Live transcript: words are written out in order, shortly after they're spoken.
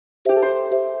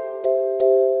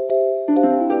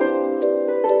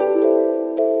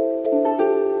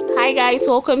Hi guys,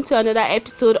 welcome to another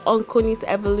episode on KONI'S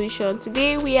Evolution.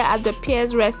 Today we are at the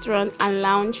Pier's restaurant and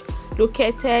lounge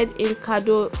located in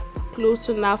Kado, close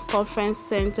to NAF Conference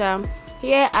Center.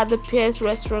 Here at the Pier's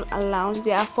restaurant and lounge,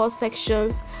 there are 4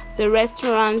 sections: the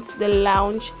restaurant, the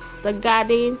lounge, the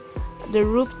garden, the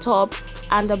rooftop,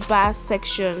 and the bar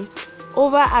section.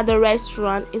 Over at the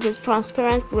restaurant is a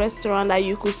transparent restaurant that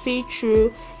you could see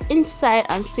through inside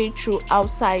and see through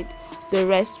outside the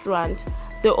restaurant.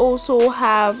 They also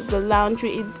have the lounge,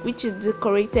 which is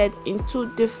decorated in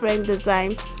 2 different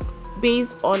designs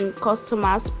based on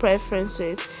customers'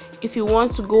 preferences. If you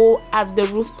want to go at the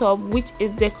rooftop, which is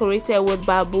decorated with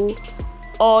bamboo,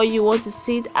 or you want to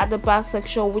sit at the bar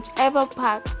section, whichever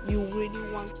part you really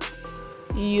want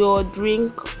your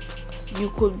drink,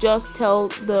 you could just tell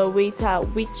the waiter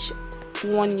which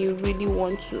one you really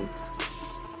want to.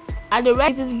 And the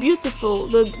rest is beautiful.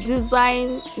 The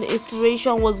design, the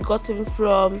inspiration was gotten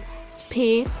from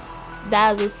space.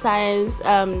 That's a science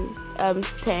term.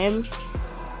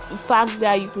 The fact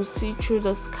that you could see through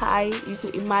the sky, you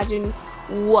could imagine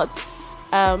what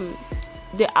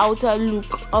the outer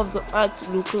look of the earth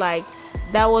look like.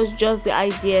 That was just the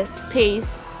idea. Space,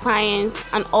 science,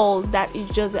 and all that is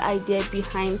just the idea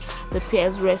behind the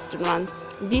Pier's restaurant.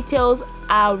 Details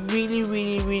are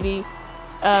really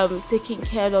taken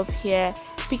care of here.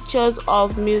 Pictures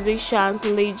of musicians,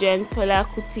 legend Fela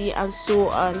Kuti, and so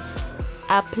on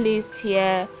are placed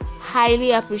here,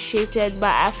 highly appreciated by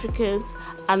Africans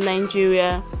and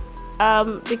Nigeria.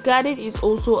 The garden is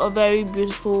also a very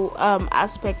beautiful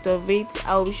aspect of it.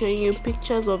 I'll be showing you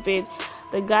pictures of it.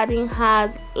 The garden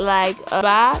had like a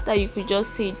bar that you could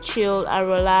just sit, chill and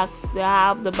relax. They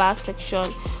have the bar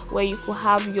section where you could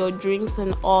have your drinks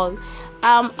and all.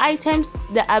 Items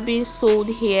that are being sold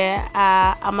here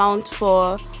amount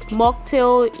for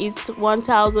mocktail is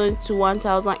 1,000 to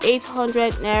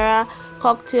 1,800 naira.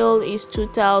 Cocktail is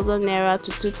 2,000 naira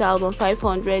to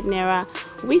 2,500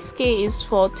 naira. Whiskey is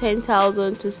for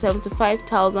 10,000 to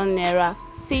 75,000 naira.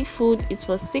 Seafood is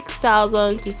for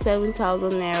 6,000 to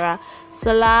 7,000 naira.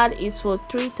 Salad is for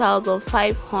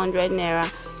 3,500 naira.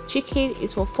 Chicken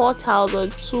is for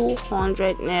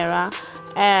 4,200 naira.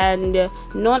 And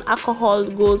non-alcohol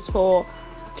goes for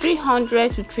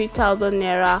 300 to 3,000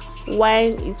 naira.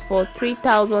 Wine is for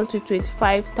 3,000 to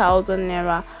 25,000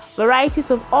 naira.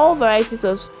 Varieties of all varieties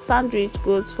of sandwich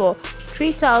goes for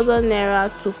 3,000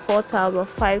 naira to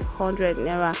 4,500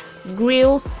 naira.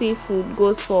 Grilled seafood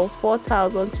goes for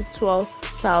 4,000 to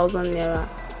 12,000 naira.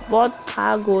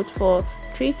 Vodka goes for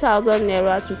 3,000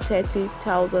 naira to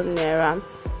 30,000 naira,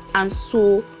 and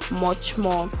so much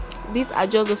more. These are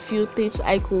just a few tips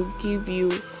I could give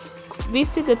you.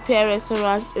 Visit the Pier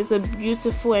restaurant. It's a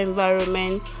beautiful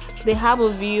environment. They have a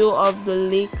view of the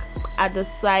lake at the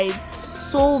side.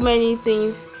 So many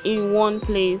things in one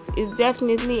place. It's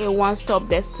definitely a one-stop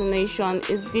destination.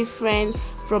 It's different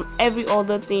from every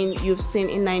other thing you've seen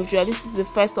in Nigeria. This is the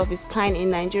first of its kind in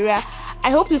Nigeria.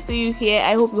 I hope to see you here.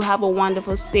 I hope you have a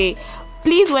wonderful stay.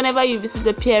 Please, whenever you visit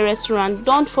the Pier restaurant,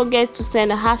 don't forget to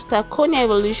send a hashtag KONI'S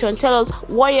Evolution. Tell us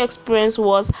what your experience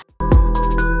was.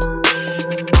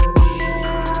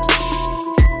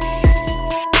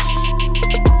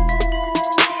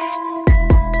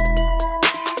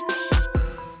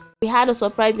 We had a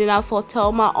surprise dinner for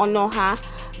Thelma Onoha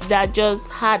that just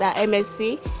had her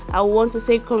MSc. I want to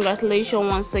say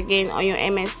congratulations once again on your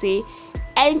MSc.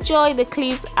 Enjoy the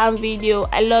clips and video.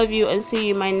 I love you and see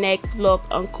you in my next vlog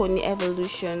on KONI'S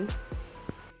Evolution.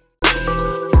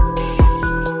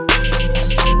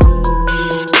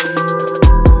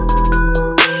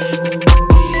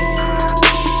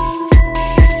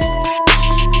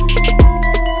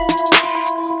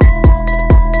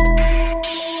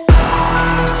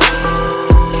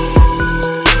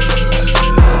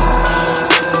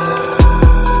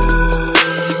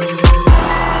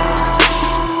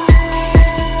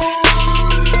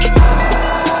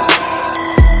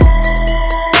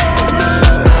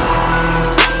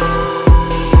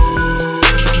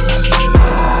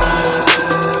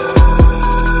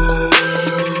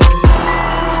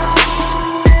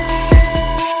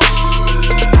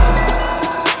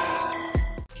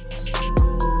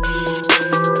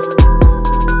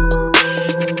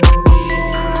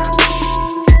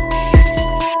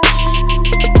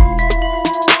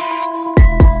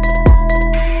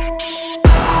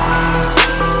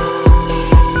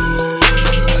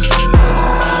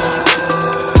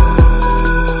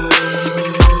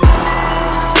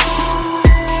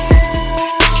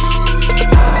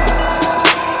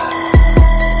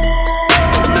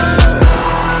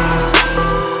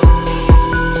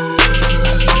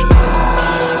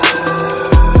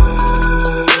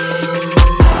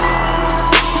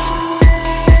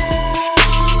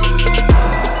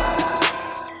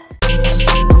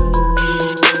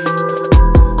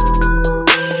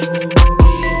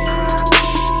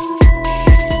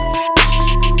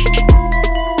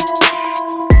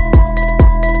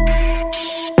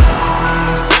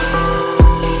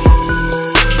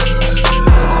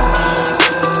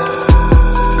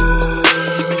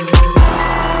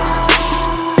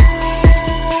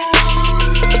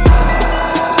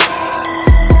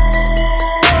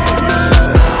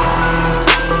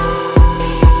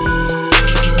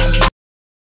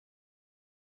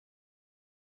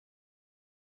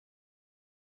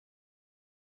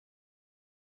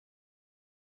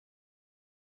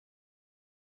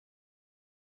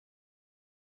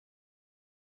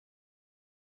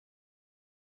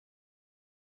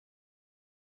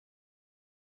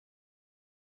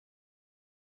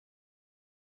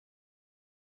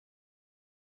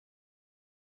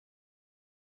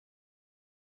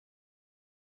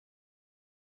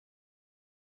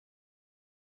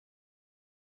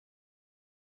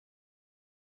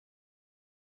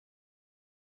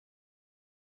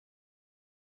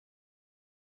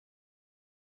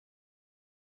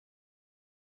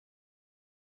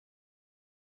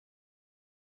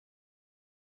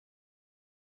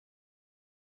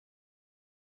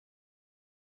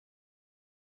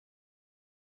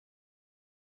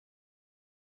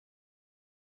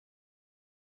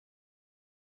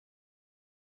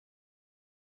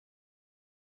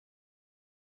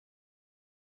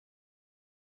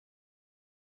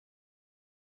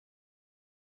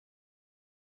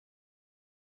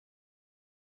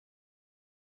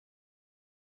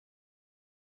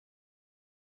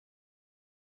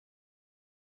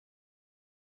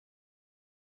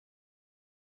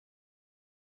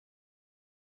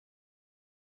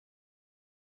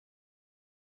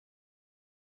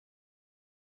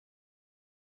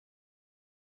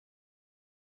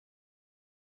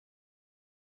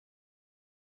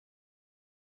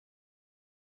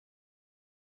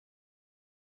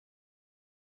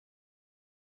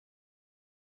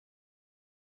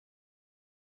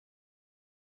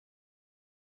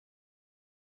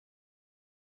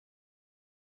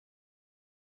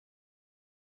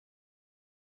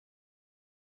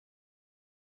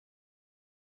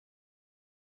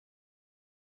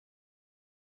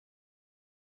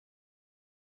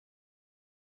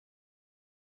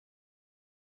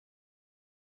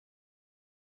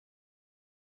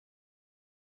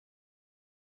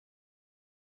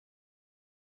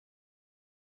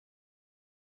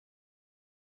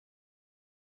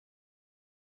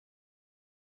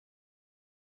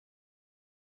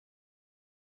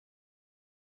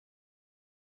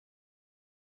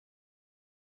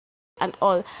 and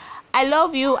all. I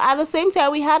love you. At the same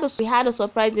time, we had a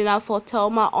surprise dinner for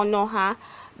Thelma Onoha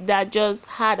that just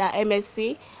had her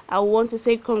MSc. I want to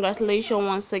say congratulations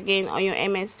once again on your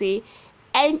MSc.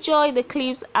 Enjoy the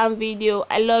clips and video.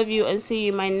 I love you and see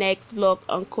you in my next vlog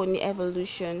on Koni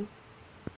Evolution.